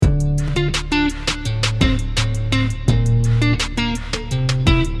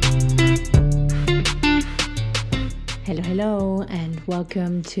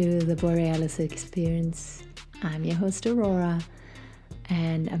welcome to the Borealis Experience. I'm your host Aurora,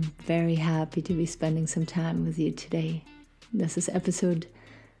 and I'm very happy to be spending some time with you today. This is episode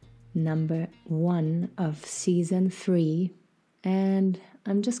number 1 of season 3, and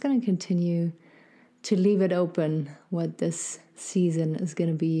I'm just going to continue to leave it open what this season is going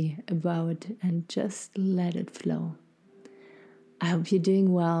to be about and just let it flow. I hope you're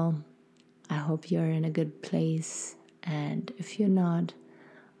doing well. I hope you're in a good place. And if you're not,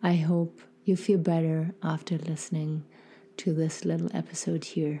 I hope you feel better after listening to this little episode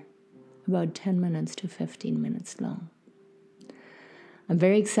here, about 10 minutes to 15 minutes long. I'm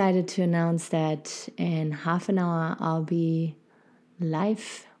very excited to announce that in half an hour I'll be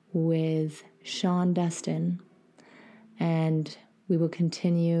live with Sean Dustin, and we will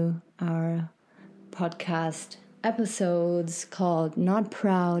continue our podcast episodes called Not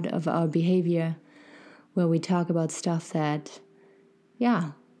Proud of Our Behavior, where we talk about stuff that,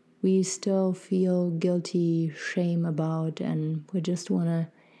 we still feel guilty, shame about, and we just want to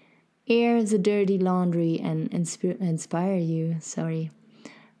air the dirty laundry and inspire you, to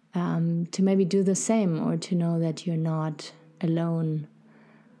maybe do the same, or to know that you're not alone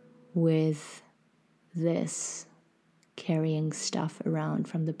with this, carrying stuff around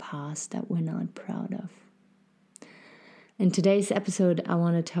from the past that we're not proud of. In today's episode, I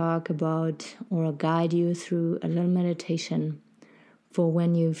want to talk about or guide you through a little meditation for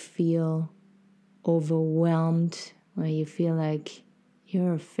when you feel overwhelmed, or you feel like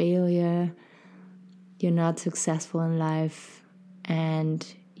you're a failure, you're not successful in life, and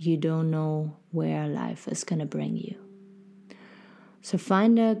you don't know where life is going to bring you. So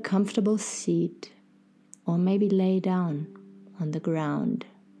find a comfortable seat, or maybe lay down on the ground.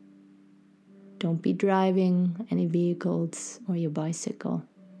 Don't be driving any vehicles or your bicycle.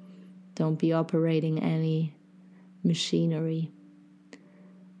 Don't be operating any machinery.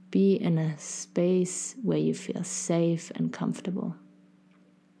 Be in a space where you feel safe and comfortable.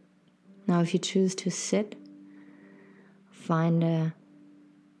 Now, if you choose to sit, find a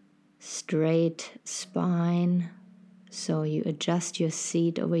straight spine. So you adjust your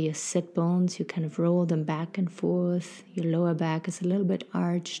seat over your sit bones. You kind of roll them back and forth. Your lower back is a little bit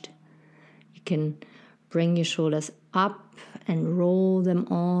arched. You can bring your shoulders up and roll them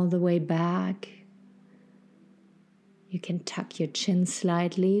all the way back. You can tuck your chin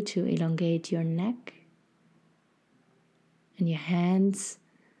slightly to elongate your neck. And your hands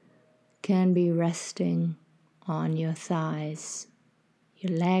can be resting on your thighs.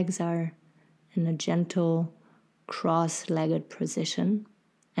 Your legs are in a gentle cross-legged position.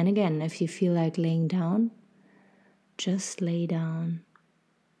 And again, if you feel like laying down, just lay down.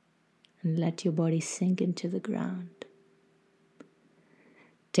 And let your body sink into the ground.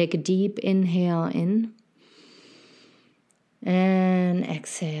 Take a deep inhale in and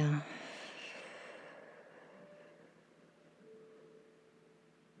exhale.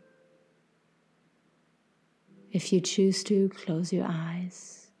 If you choose to, close your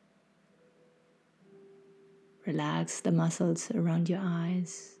eyes. Relax the muscles around your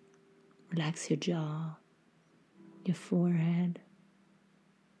eyes. Relax your jaw, your forehead.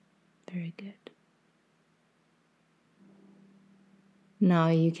 Very good. Now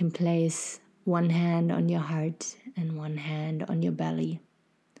you can place one hand on your heart and one hand on your belly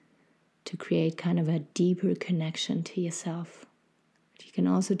to create kind of a deeper connection to yourself. You can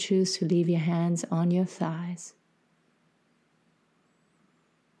also choose to leave your hands on your thighs.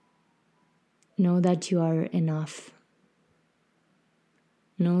 Know that you are enough.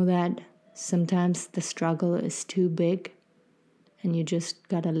 Know that sometimes the struggle is too big, and you just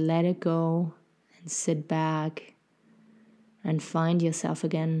gotta let it go and sit back and find yourself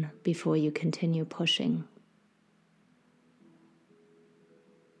again before you continue pushing.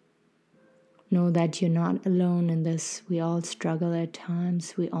 Know that you're not alone in this. We all struggle at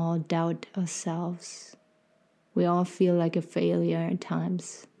times. We all doubt ourselves. We all feel like a failure at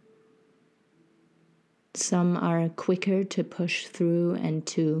times. Some are quicker to push through and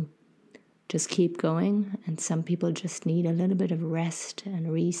to just keep going, and some people just need a little bit of rest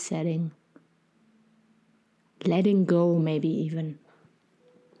and resetting. Letting go, maybe even.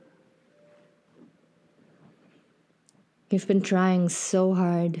 You've been trying so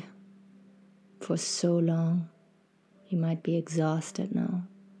hard for so long. You might be exhausted now.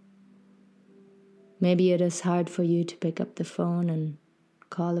 Maybe it is hard for you to pick up the phone and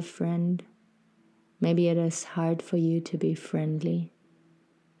call a friend. Maybe it is hard for you to be friendly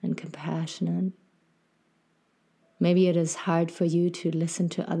and compassionate. Maybe it is hard for you to listen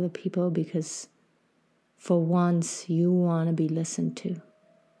to other people because for once you want to be listened to.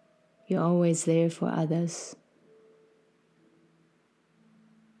 You're always there for others.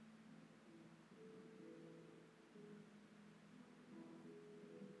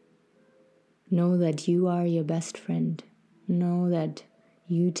 Know that you are your best friend. Know that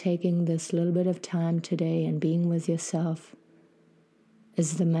you taking this little bit of time today and being with yourself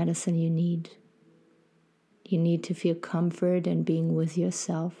is the medicine you need. You need to feel comfort in being with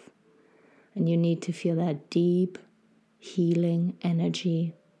yourself, and you need to feel that deep, healing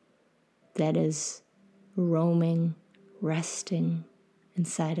energy that is roaming, resting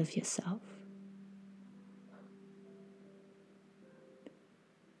inside of yourself.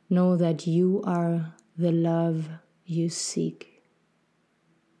 Know that you are the love you seek.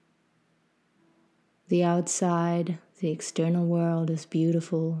 The outside, the external world is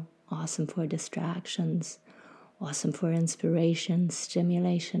beautiful, awesome for distractions, awesome for inspiration,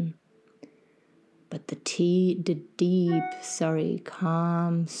 stimulation. But the deep,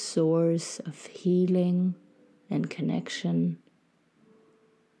 calm source of healing and connection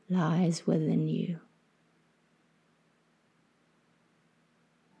lies within you.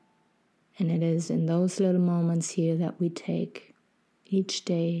 And it is in those little moments here that we take each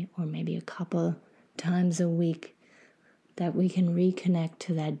day, or maybe a couple times a week, that we can reconnect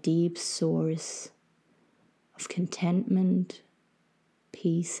to that deep source of contentment,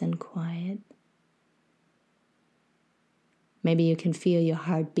 peace, and quiet. Maybe you can feel your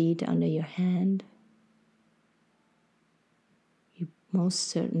heartbeat under your hand. You most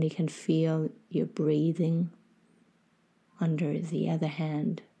certainly can feel your breathing under the other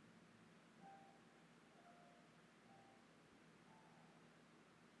hand.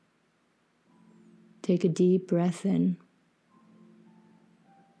 Take a deep breath in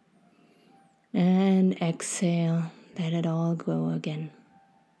and exhale. Let it all go again.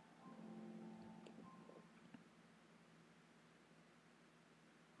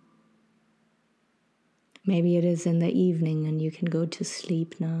 Maybe it is in the evening and you can go to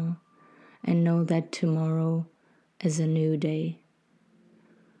sleep now and know that tomorrow is a new day.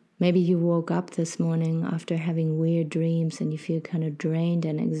 Maybe you woke up this morning after having weird dreams and you feel kind of drained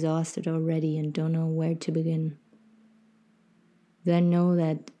and exhausted already and don't know where to begin. Then know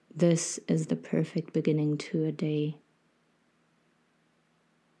that this is the perfect beginning to a day.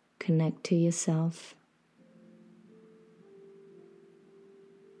 Connect to yourself.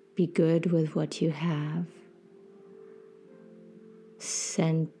 Be good with what you have.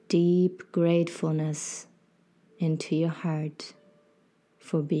 Send deep gratefulness into your heart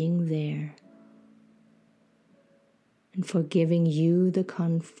for being there and for giving you the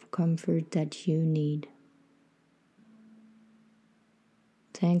comfort that you need.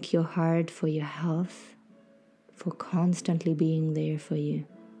 Thank your heart for your health, for constantly being there for you,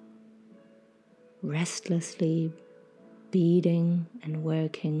 restlessly beating and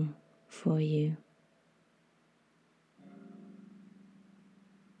working for you.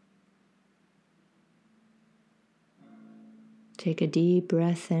 Take a deep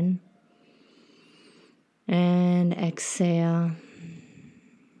breath in and exhale.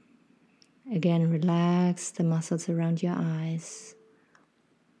 Again, relax the muscles around your eyes.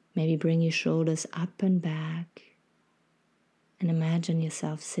 Maybe bring your shoulders up and back and imagine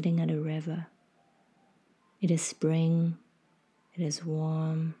yourself sitting at a river. It is spring, it is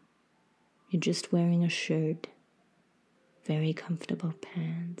warm, you're just wearing a shirt, very comfortable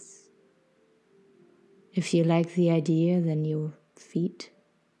pants. If you like the idea, then your feet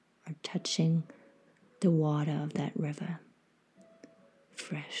are touching the water of that river,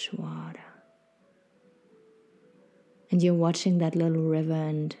 fresh water. And you're watching that little river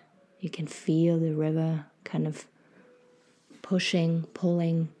and you can feel the river kind of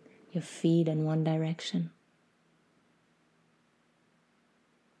pulling your feet in one direction.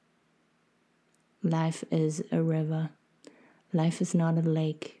 Life is a river. Life is not a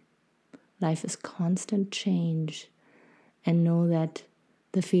lake. Life is constant change. And know that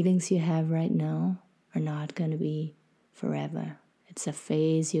the feelings you have right now are not going to be forever. It's a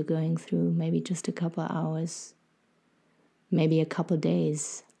phase you're going through, maybe just a couple hours, maybe a couple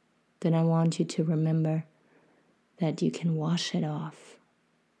days. Then I want you to remember that you can wash it off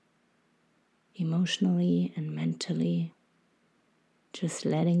emotionally and mentally, just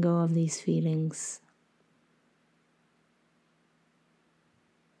letting go of these feelings.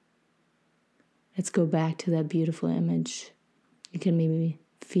 Let's go back to that beautiful image. You can maybe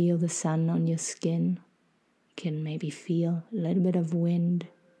feel the sun on your skin. You can maybe feel a little bit of wind.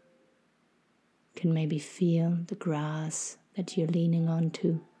 You can maybe feel the grass that you're leaning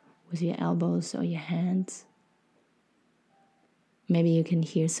onto with your elbows or your hands. Maybe you can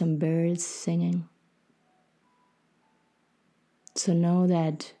hear some birds singing. So know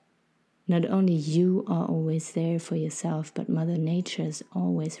that not only you are always there for yourself, but Mother Nature is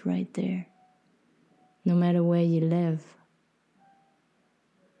always right there. No matter where you live,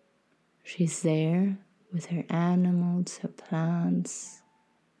 She's there with her animals, her plants,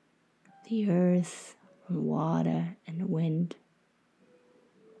 the earth, and water, and wind.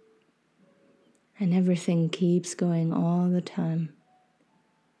 And everything keeps going all the time.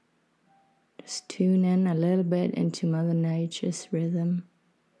 Just tune in a little bit into Mother Nature's rhythm.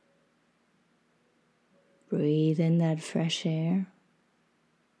 Breathe in that fresh air.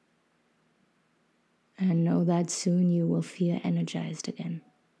 And know that soon you will feel energized again.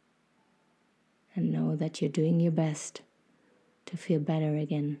 And know that you're doing your best to feel better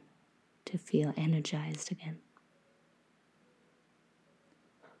again, to feel energized again.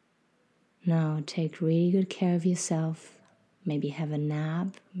 Now take really good care of yourself. Maybe have a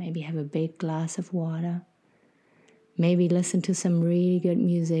nap, maybe have a big glass of water. Maybe listen to some really good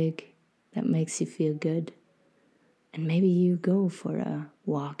music that makes you feel good. And maybe you go for a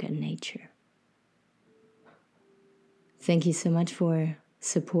walk in nature. Thank you so much for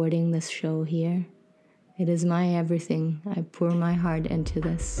supporting this show here. It is my everything. I pour my heart into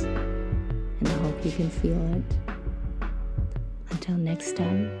this, and I hope you can feel it. Until next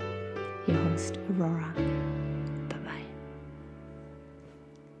time, your host, Aurora.